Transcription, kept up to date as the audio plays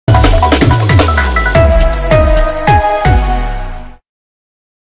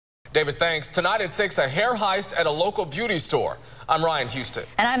David, thanks. Tonight at 6, a hair heist at a local beauty store. I'm Ryan Houston.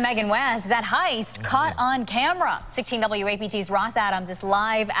 And I'm Megan West. That heist caught on camera. 16 WAPT's Ross Adams is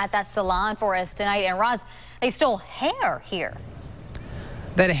live at that salon for us tonight. And Ross, they stole hair here.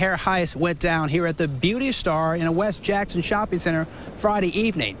 That hair heist went down here at the Beauty Star in a West Jackson shopping center Friday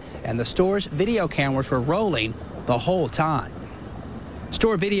evening. And the store's video cameras were rolling the whole time.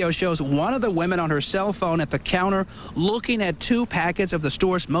 Store video shows one of the women on her cell phone at the counter looking at 2 packets of the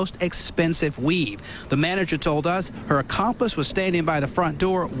store's most expensive weave. The manager told us her accomplice was standing by the front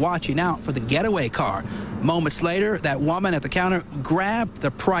door watching out for the getaway car. Moments later, that woman at the counter grabbed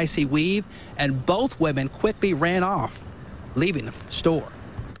the pricey weave, and both women quickly ran off, leaving the store.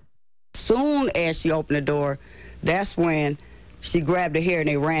 Soon as she opened the door, that's when she grabbed her hair and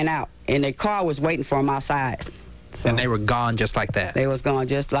they ran out, and the car was waiting for them outside. So and they were gone just like that. They was gone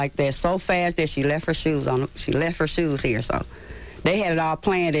just like that, so fast that she left her shoes on. She left her shoes here, so they had it all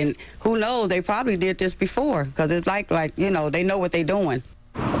planned. And who knows? They probably did this before, because it's like you know, they know what they're doing.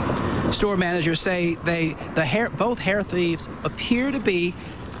 Store managers say both hair thieves appear to be,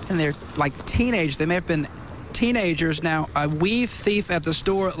 and they're like teenagers. They may have been teenagers. Now, a weave thief at the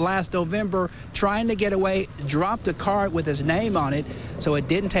store last November trying to get away dropped a card with his name on it, so it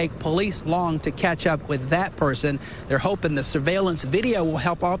didn't take police long to catch up with that person. They're hoping the surveillance video will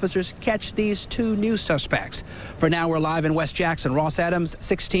help officers catch these 2 new suspects. For now, we're live in West Jackson. Ross Adams,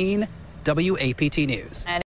 16 WAPT News.